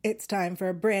It's time for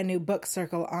a brand new Book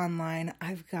Circle Online.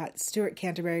 I've got Stuart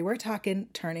Canterbury. We're talking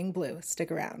Turning Blue.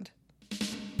 Stick around.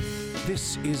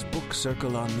 This is Book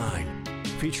Circle Online,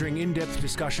 featuring in-depth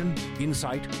discussion,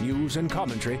 insight, news, and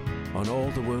commentary on all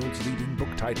the world's leading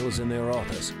book titles and their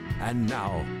authors. And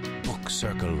now, Book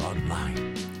Circle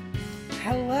Online.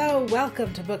 Hello,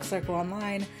 welcome to Book Circle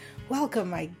Online.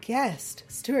 Welcome, my guest,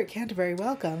 Stuart Canterbury.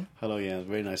 Welcome. Hello, yeah,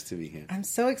 very nice to be here. I'm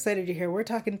so excited you're here. We're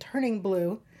talking Turning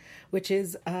Blue, which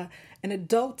is an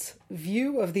adult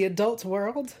view of the adult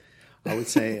world. I would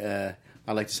say,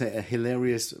 I like to say, a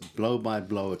hilarious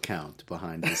blow-by-blow account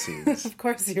behind the scenes. Of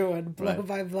course you would, blow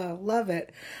by blow. Love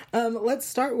it. Let's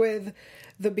start with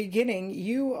the beginning.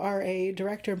 You are a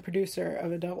director and producer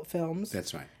of adult films.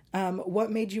 That's right.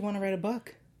 What made you want to write a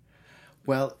book?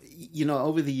 Well, you know,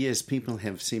 over the years, people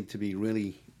have seemed to be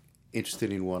really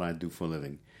interested in what I do for a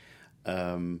living.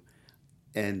 And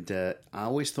I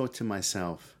always thought to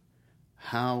myself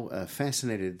how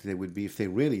fascinated they would be if they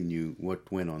really knew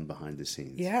what went on behind the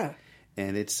scenes. Yeah.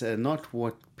 And it's not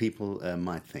what people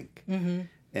might think. Mm-hmm.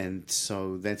 And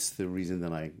so that's the reason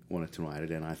that I wanted to write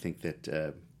it. And I think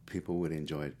that people would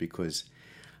enjoy it because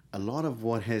a lot of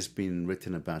what has been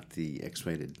written about the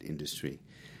X-rated industry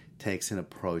takes an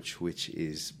approach which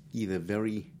is either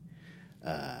very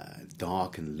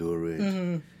dark and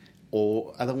lurid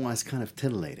or otherwise kind of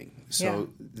titillating. So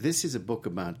this is a book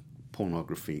about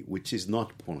pornography, which is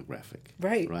not pornographic.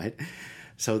 Right?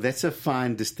 So that's a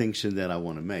fine distinction that I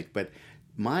want to make. But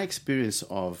my experience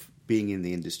of being in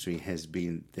the industry has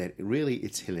been that really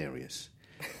it's hilarious.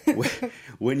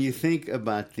 When you think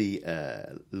about the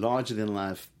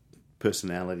larger-than-life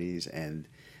personalities and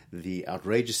the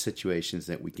outrageous situations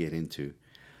that we get into,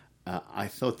 I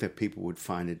thought that people would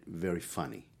find it very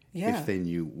funny if they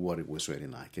knew what it was really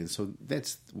like. And so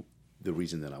that's the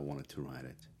reason that I wanted to write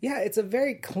it. Yeah, it's a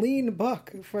very clean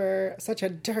book for such a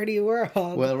dirty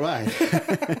world. Well, right.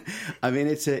 I mean,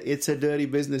 it's a dirty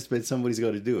business, but somebody's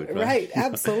got to do it, right? Right,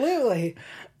 absolutely.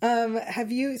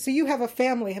 So you have a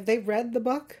family. Have they read the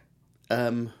book?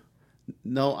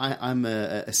 No, I'm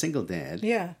a single dad.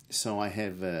 Yeah. So I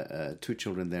have two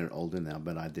children. They're older now,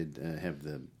 but I did have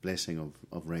the blessing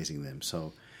of raising them.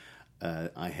 So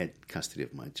I had custody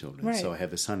of my children. Right. So I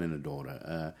have a son and a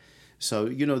daughter. So,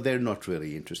 you know, they're not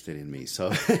really interested in me.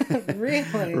 So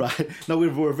Really? Right. No,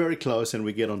 we're very close and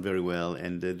we get on very well.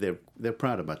 And they're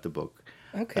proud about the book.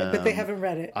 Okay, but they haven't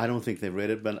read it. I don't think they've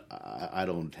read it, but I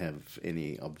don't have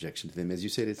any objection to them. As you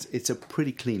said, it's a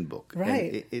pretty clean book.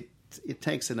 Right. And it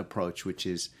takes an approach which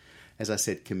is, as I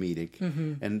said, comedic,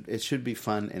 and it should be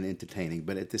fun and entertaining.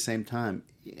 But at the same time,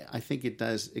 I think it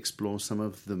does explore some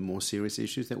of the more serious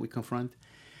issues that we confront.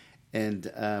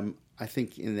 And I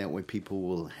think in that way people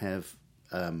will have,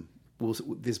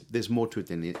 there's more to it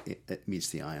than it meets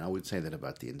the eye. And I would say that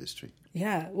about the industry.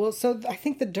 Yeah, well, so I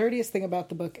think the dirtiest thing about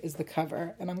the book is the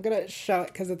cover, and I'm going to show it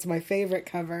because it's my favorite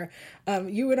cover.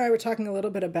 You and I were talking a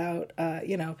little bit about,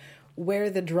 where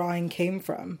the drawing came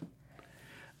from.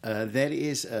 That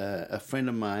is a friend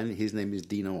of mine. His name is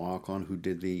Dino Archon, who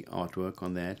did the artwork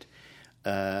on that.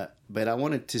 But I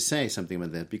wanted to say something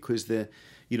about that because the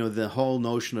whole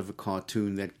notion of a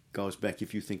cartoon that goes back,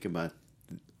 if you think about,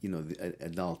 the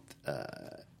adult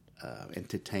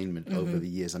entertainment over the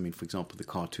years. I mean, for example, the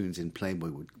cartoons in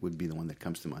Playboy would be the one that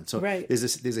comes to mind. So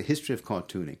there's a history of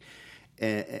cartooning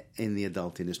in the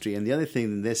adult industry. And the other thing,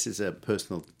 and this is a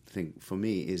personal thing for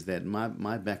me, is that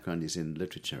my background is in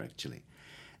literature, actually.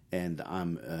 And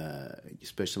I'm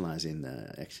specialize in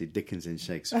actually Dickens and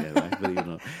Shakespeare,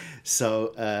 right?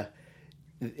 So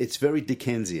it's very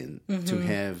Dickensian to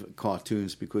have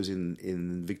cartoons because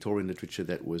in Victorian literature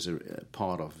that was a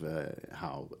part of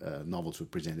how novels were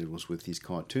presented was with these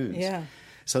cartoons. Yeah.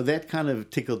 So that kind of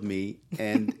tickled me,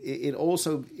 and it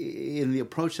also, in the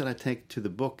approach that I take to the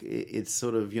book, it's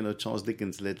sort of, Charles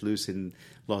Dickens let loose in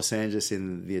Los Angeles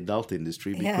in the adult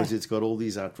industry because it's got all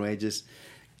these outrageous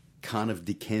kind of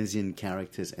Dickensian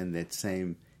characters and that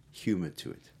same humor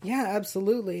to it. Yeah,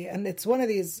 absolutely. And it's one of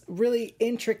these really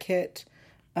intricate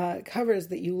covers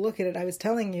that you look at it. I was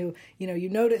telling you, you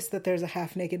notice that there's a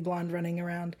half-naked blonde running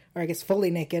around, or I guess fully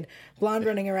naked blonde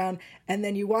running around, and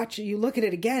then you look at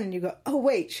it again, and you go, oh,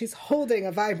 wait, she's holding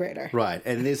a vibrator. Right,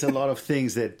 and there's a lot of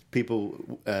things that people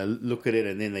look at it,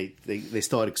 and then they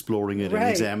start exploring it and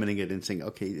examining it and saying,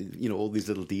 okay, all these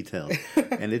little details.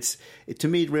 And to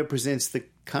me, it represents the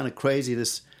kind of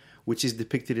craziness which is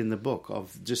depicted in the book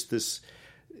of just this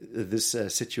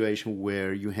situation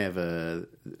where you have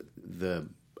the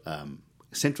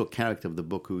central character of the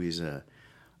book who is a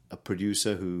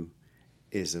producer who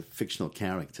is a fictional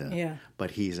character, Yeah.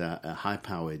 but he's a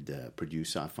high-powered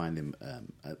producer. I find him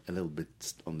a little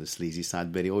bit on the sleazy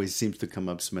side, but he always seems to come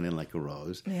up smelling like a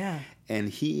rose. Yeah. And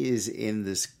he is in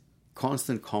this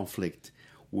constant conflict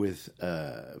with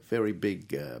a very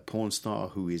big porn star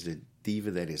who is a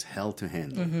diva that is hell to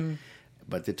handle.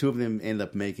 But the two of them end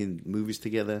up making movies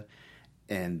together,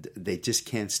 and they just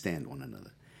can't stand one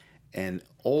another. And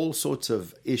all sorts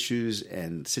of issues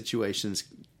and situations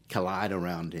collide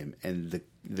around him, and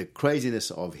the craziness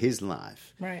of his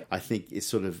life, right, I think is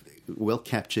sort of well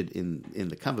captured in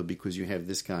the cover, because you have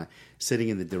this guy sitting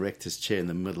in the director's chair in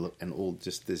the middle, and all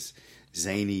just this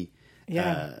zany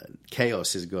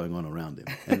chaos is going on around him.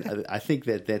 And I think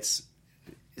that's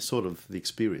sort of the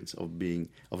experience of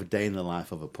a day in the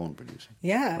life of a porn producer.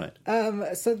 Yeah.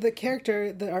 Right. So the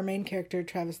character, our main character,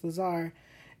 Travis Lazar,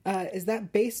 is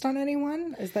that based on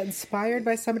anyone? Is that inspired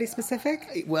by somebody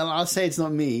specific? Well, I'll say it's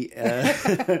not me,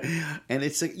 and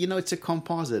it's a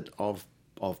composite of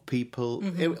people.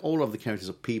 All of the characters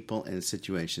are people and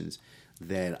situations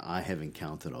that I have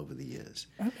encountered over the years.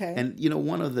 Okay. And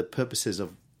one of the purposes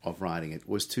of writing it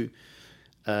was to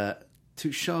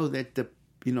show that that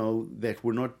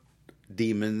we're not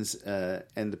demons,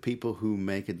 and the people who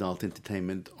make adult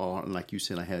entertainment are, like you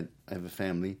said, I have a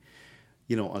family.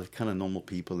 Are kind of normal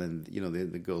people, and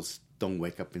the girls don't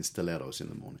wake up in stilettos in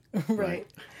the morning. Right.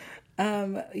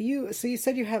 You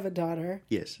said you have a daughter.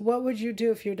 Yes. What would you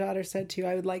do if your daughter said to you,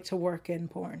 "I would like to work in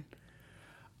porn"?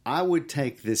 I would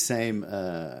take the same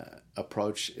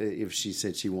approach if she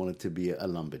said she wanted to be a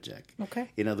lumberjack. Okay.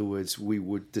 In other words, we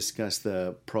would discuss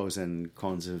the pros and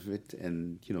cons of it,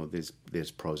 and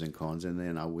there's pros and cons, and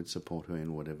then I would support her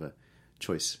in whatever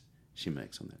choice she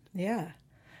makes on that. Yeah.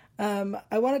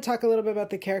 I want to talk a little bit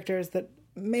about the characters that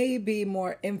may be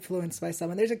more influenced by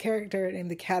someone. There's a character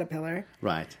named the Caterpillar.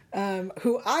 Right.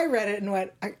 Who I read it and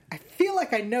went, I feel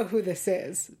like I know who this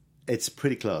is. It's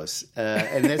pretty close.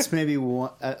 And that's maybe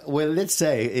one, let's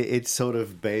say it's sort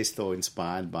of based or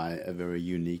inspired by a very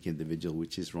unique individual,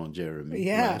 which is Ron Jeremy.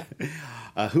 Yeah.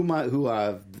 Right? Who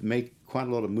I've made quite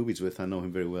a lot of movies with. I know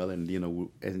him very well, and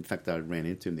in fact, I ran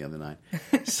into him the other night.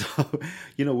 So,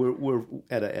 we're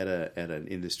at an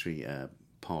industry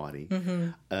party,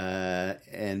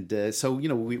 and so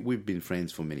we've been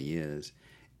friends for many years,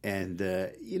 and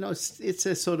it's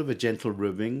a sort of a gentle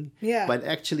ribbing. Yeah. But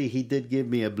actually, he did give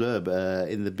me a blurb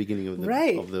in the beginning of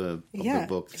the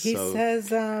book. He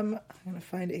says, I'm going to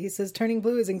find it. He says, "Turning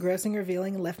blue is engrossing,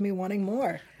 revealing, and left me wanting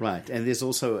more." Right, and there's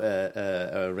also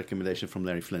a recommendation from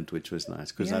Larry Flint, which was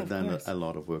nice, because I've done a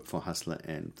lot of work for Hustler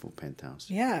and for Penthouse.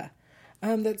 Yeah.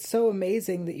 That's so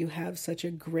amazing that you have such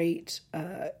a great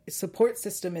support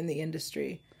system in the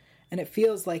industry. And it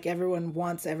feels like everyone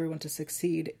wants everyone to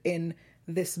succeed in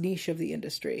this niche of the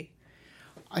industry.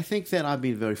 I think that I've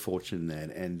been very fortunate in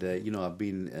that, and I've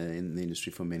been in the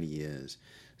industry for many years,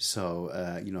 so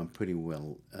I'm pretty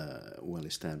well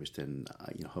established, and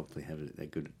hopefully have a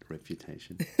good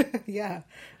reputation. Yeah,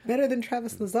 better than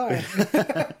Travis Lazar.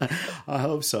 I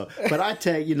hope so. But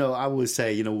I would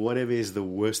say, whatever is the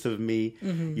worst of me,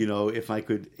 if I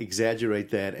could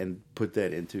exaggerate that and put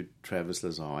that into Travis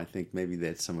Lazar, I think maybe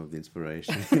that's some of the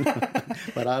inspiration.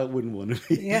 But I wouldn't want to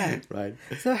be. Yeah. Right.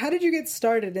 So how did you get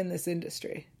started in this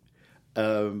industry?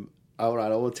 All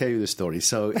right, I will tell you the story.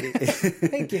 So,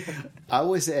 Thank you. I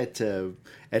was at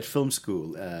film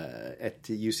school, at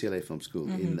UCLA Film School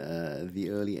in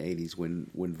the early 80s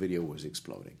when video was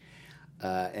exploding.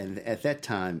 And at that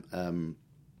time,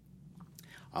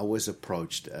 I was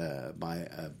approached by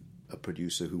a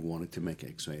producer who wanted to make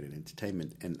X-rated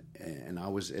entertainment. And I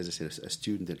was, as I said, a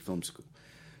student at film school.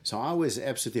 So I was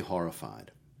absolutely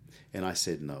horrified. And I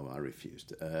said, no, I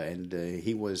refused. And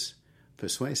he was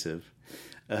persuasive.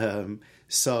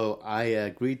 So I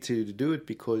agreed to do it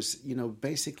because,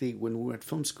 basically when we were at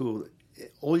film school,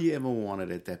 all you ever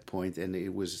wanted at that point, and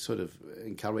it was sort of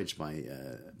encouraged by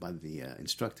the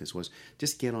instructors, was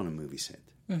just get on a movie set.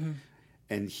 Mm-hmm.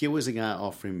 And here was a guy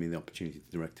offering me the opportunity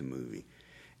to direct a movie.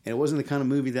 And it wasn't the kind of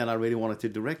movie that I really wanted to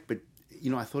direct, but,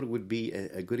 I thought it would be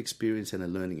a good experience and a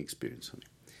learning experience for me.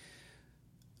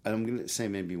 I'm going to say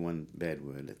maybe one bad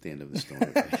word at the end of the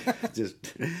story.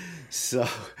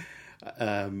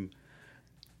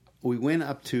 We went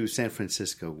up to San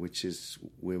Francisco, which is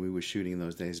where we were shooting in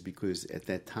those days, because at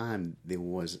that time there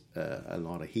was a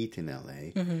lot of heat in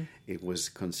LA. Mm-hmm. It was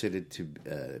considered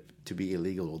to be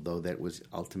illegal, although that was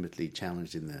ultimately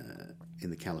challenged in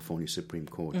the California Supreme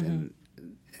Court, mm-hmm.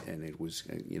 and it was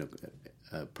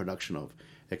production of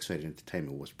X-rated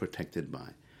entertainment was protected by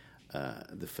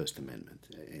the First Amendment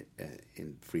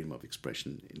in freedom of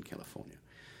expression in California.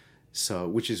 So,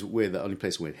 which is the only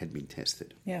place where it had been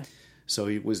tested. Yeah. So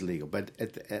it was legal. But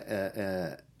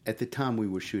at the time, we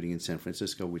were shooting in San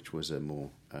Francisco, which was a more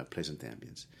pleasant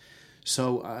ambience.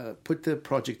 So I put the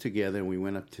project together, and we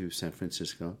went up to San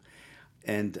Francisco.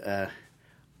 And,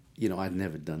 I'd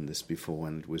never done this before,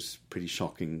 and it was pretty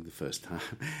shocking the first time.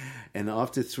 And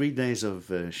after 3 days of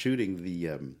shooting,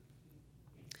 the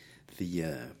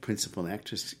principal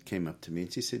actress came up to me,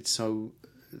 and she said, "So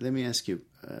let me ask you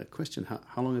a question.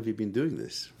 How long have you been doing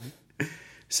this?"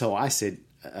 So I said,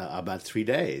 "About 3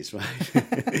 days,"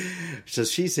 right? So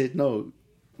she said, "No,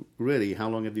 really, how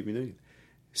long have you been doing it?"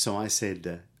 So I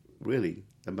said, "Really,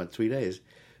 about 3 days."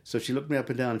 So she looked me up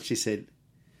and down and she said,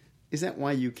 "Is that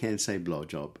why you can't say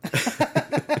blowjob?"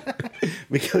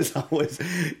 Because I was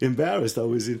embarrassed. I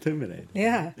was intimidated.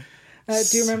 Yeah.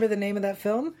 Do you remember the name of that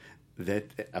film? That,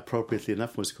 appropriately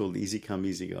enough, was called Easy Come,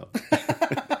 Easy Go.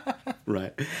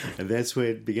 Right. And that's where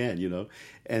it began,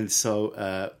 And so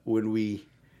when we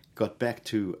got back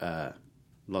to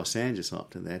Los Angeles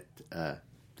after that,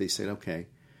 they said, "Okay,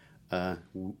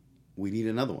 we need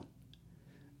another one."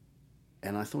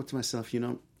 And I thought to myself,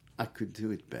 I could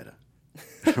do it better.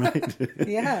 Right?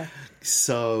 Yeah.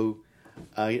 So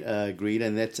I agreed,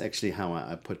 and that's actually how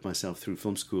I put myself through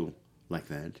film school like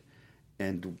that.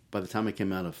 And by the time I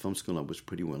came out of film school, I was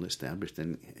pretty well established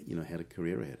and, had a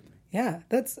career ahead of me. Yeah,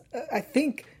 that's, I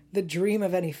think the dream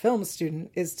of any film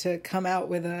student is to come out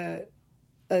with a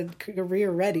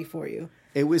career ready for you.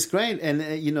 It was great. And,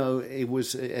 it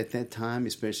was, at that time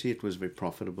especially, it was very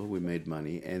profitable. We made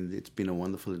money, and it's been a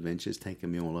wonderful adventure. It's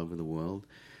taken me all over the world.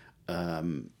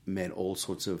 Met all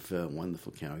sorts of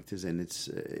wonderful characters, and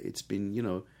it's been,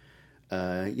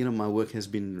 my work has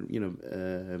been,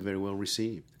 very well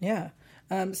received. Yeah.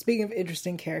 Speaking of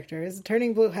interesting characters,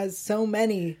 Turning Blue has so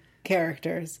many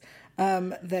characters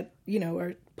that,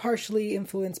 are partially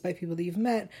influenced by people that you've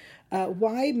met.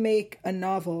 Why make a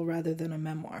novel rather than a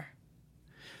memoir?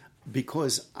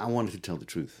 Because I wanted to tell the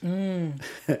truth. And,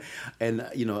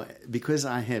 because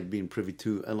I have been privy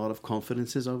to a lot of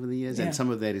confidences over the years, and some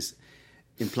of that is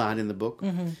implied in the book,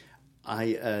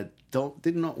 I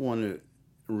did not want to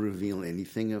reveal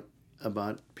anything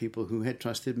about people who had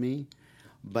trusted me.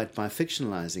 But by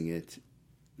fictionalizing it,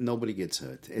 nobody gets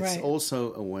hurt. It's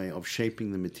also a way of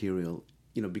shaping the material,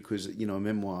 because, a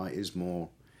memoir is more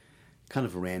kind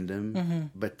of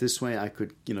random. But this way I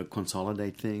could,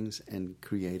 consolidate things and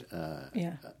create,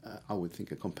 I would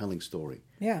think, a compelling story.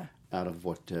 Yeah. Out of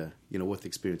what, what the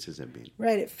experiences have been.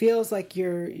 Right. It feels like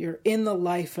you're in the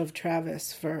life of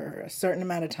Travis for a certain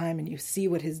amount of time, and you see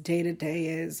what his day-to-day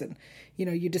is. And,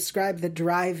 you describe the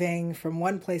driving from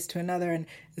one place to another. And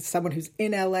as someone who's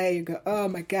in LA, you go, "Oh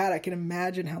my God, I can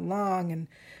imagine how long." And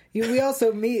we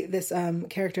also meet this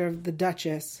character of the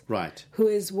Duchess. Right. Who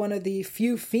is one of the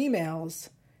few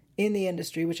females in the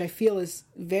industry, which I feel is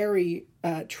very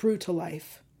true to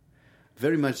life.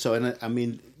 Very much so. And I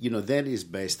mean, that is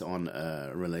based on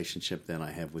a relationship that I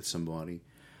have with somebody.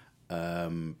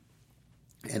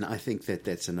 And I think that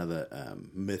that's another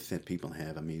myth that people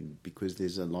have. I mean, because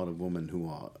there's a lot of women who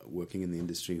are working in the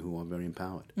industry who are very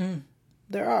empowered.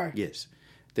 There are? Yes,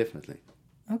 definitely.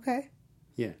 Okay.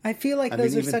 Yeah. I feel like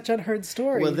those are such unheard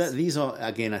stories. Well, these are,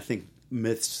 again, I think,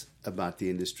 myths about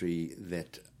the industry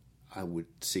that I would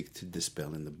seek to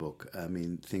dispel in the book. I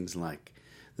mean, things like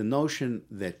the notion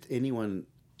that anyone,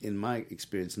 in my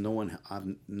experience, no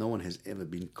one has ever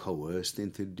been coerced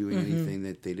into doing anything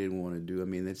that they didn't want to do. I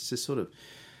mean, that's just sort of,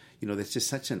 that's just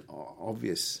such an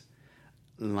obvious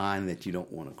line that you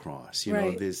don't want to cross.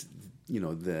 There's,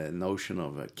 the notion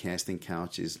of a casting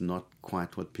couch is not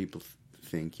quite what people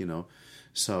think,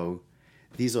 So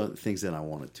these are things that I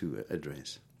wanted to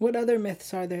address. What other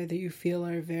myths are there that you feel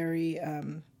are very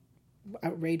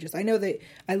outrageous? I know that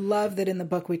I love that in the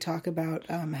book we talk about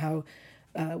how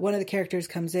one of the characters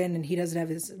comes in and he doesn't have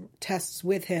his tests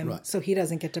with him, so he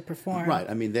doesn't get to perform. Right.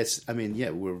 I mean,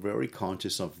 we're very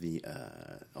conscious of the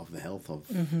health of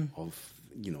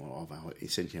our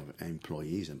essentially our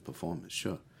employees and performers.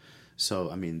 Sure.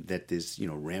 So I mean that there's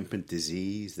rampant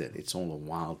disease, that it's all a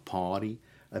wild party.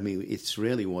 I mean, it's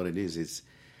really what it is. It's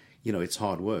it's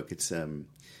hard work. It's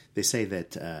they say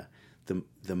that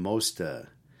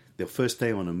the first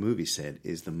day on a movie set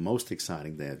is the most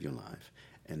exciting day of your life.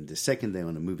 And the second day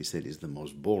on a movie set is the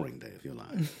most boring day of your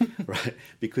life, right?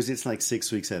 Because it's like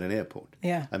 6 weeks at an airport.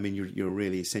 Yeah. I mean, you're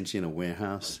really essentially in a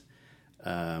warehouse.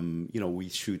 We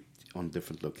shoot on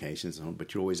different locations,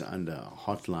 but you're always under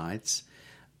hot lights.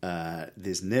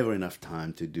 There's never enough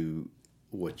time to do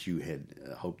what you had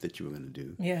hoped that you were going to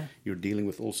do. Yeah. You're dealing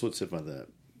with all sorts of other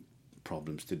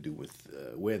problems to do with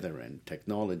weather and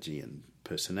technology and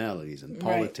personalities and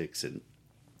politics and,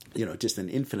 just an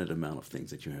infinite amount of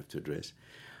things that you have to address.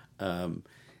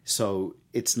 So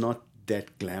it's not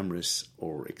that glamorous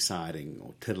or exciting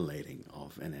or titillating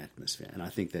of an atmosphere. And I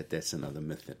think that that's another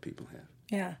myth that people have.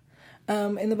 Yeah.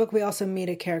 In the book, we also meet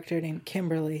a character named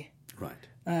Kimberly.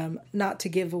 Right. Not to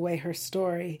give away her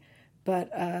story,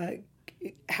 but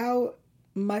how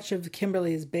much of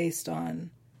Kimberly is based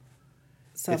on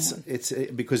someone? It's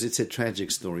because it's a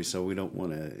tragic story, so we don't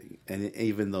want to. And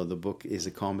even though the book is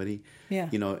a comedy, yeah,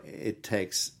 it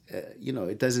takes,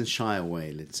 it doesn't shy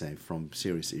away, let's say, from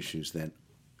serious issues that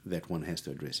one has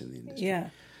to address in the industry. Yeah.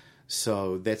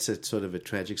 So that's a sort of a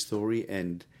tragic story,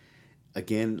 and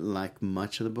again, like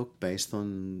much of the book, based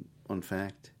on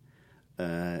fact.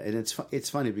 And it's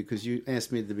funny because you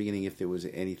asked me at the beginning if there was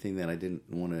anything that I didn't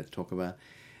want to talk about,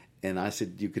 and I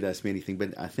said you could ask me anything.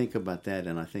 But I think about that,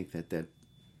 and I think that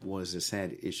was a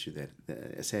sad issue,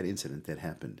 a sad incident that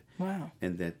happened. Wow.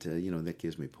 And that that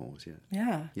gives me pause.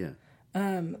 Yeah. Yeah.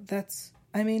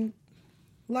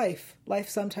 Life. Life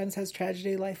sometimes has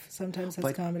tragedy. Life sometimes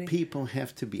has comedy. People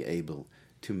have to be able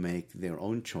to make their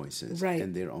own choices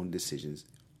and their own decisions.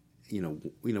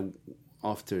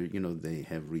 After they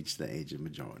have reached the age of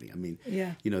majority. I mean,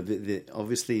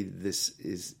 obviously this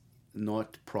is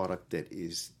not product that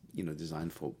is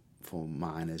designed for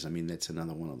minors. I mean, that's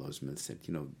another one of those myths that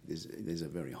there's a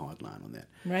very hard line on that.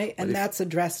 Right, but that's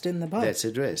addressed in the book. That's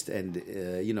addressed, and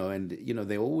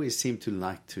they always seem to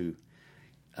like to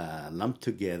lump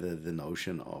together the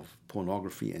notion of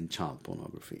pornography and child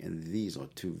pornography, and these are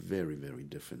two very, very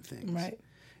different things. Right.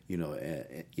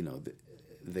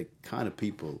 The kind of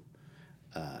people,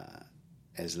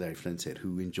 as Larry Flint said,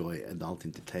 who enjoy adult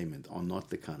entertainment are not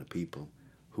the kind of people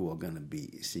who are going to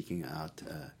be seeking out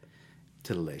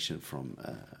titillation from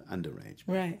underage.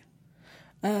 Right.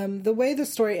 The way the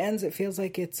story ends, it feels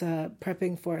like it's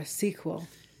prepping for a sequel.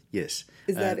 Yes.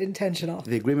 Is that intentional?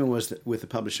 The agreement with the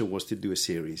publisher was to do a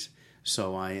series.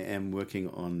 So I am working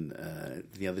on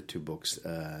the other two books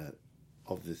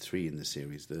of the three in the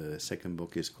series. The second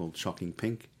book is called Shocking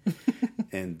Pink,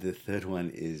 and the third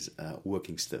one is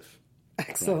Working Stiff.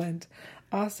 Excellent.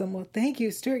 Right. Awesome. Well, thank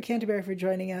you, Stuart Canterbury, for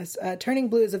joining us. Turning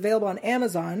Blue is available on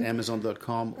Amazon.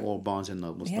 Amazon.com or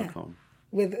BarnesandNobles.com. Yeah.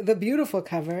 With the beautiful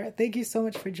cover. Thank you so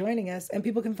much for joining us. And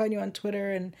people can find you on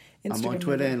Twitter and Instagram. I'm on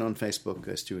Twitter and on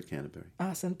Facebook, Stuart Canterbury.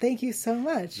 Awesome. Thank you so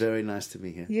much. Very nice to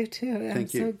be here. You too.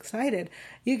 Thank you. I'm so excited.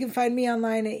 You can find me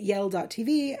online at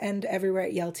yell.tv and everywhere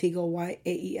at YaelTygiel,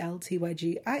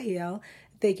 YaelTygiel.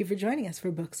 Thank you for joining us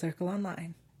for Book Circle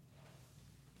Online.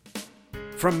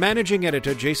 From managing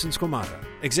editor Jason Squamata,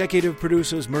 executive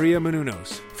producers Maria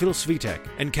Menounos, Phil Svitek,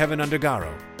 and Kevin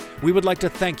Undergaro, we would like to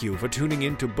thank you for tuning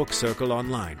in to Book Circle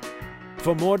Online.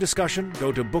 For more discussion,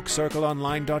 go to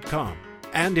bookcircleonline.com.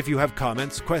 And if you have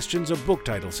comments, questions, or book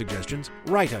title suggestions,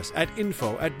 write us at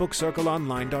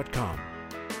info@bookcircleonline.com.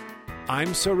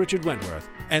 I'm Sir Richard Wentworth,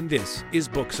 and this is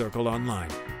Book Circle Online.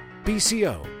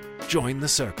 BCO, join the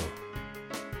circle.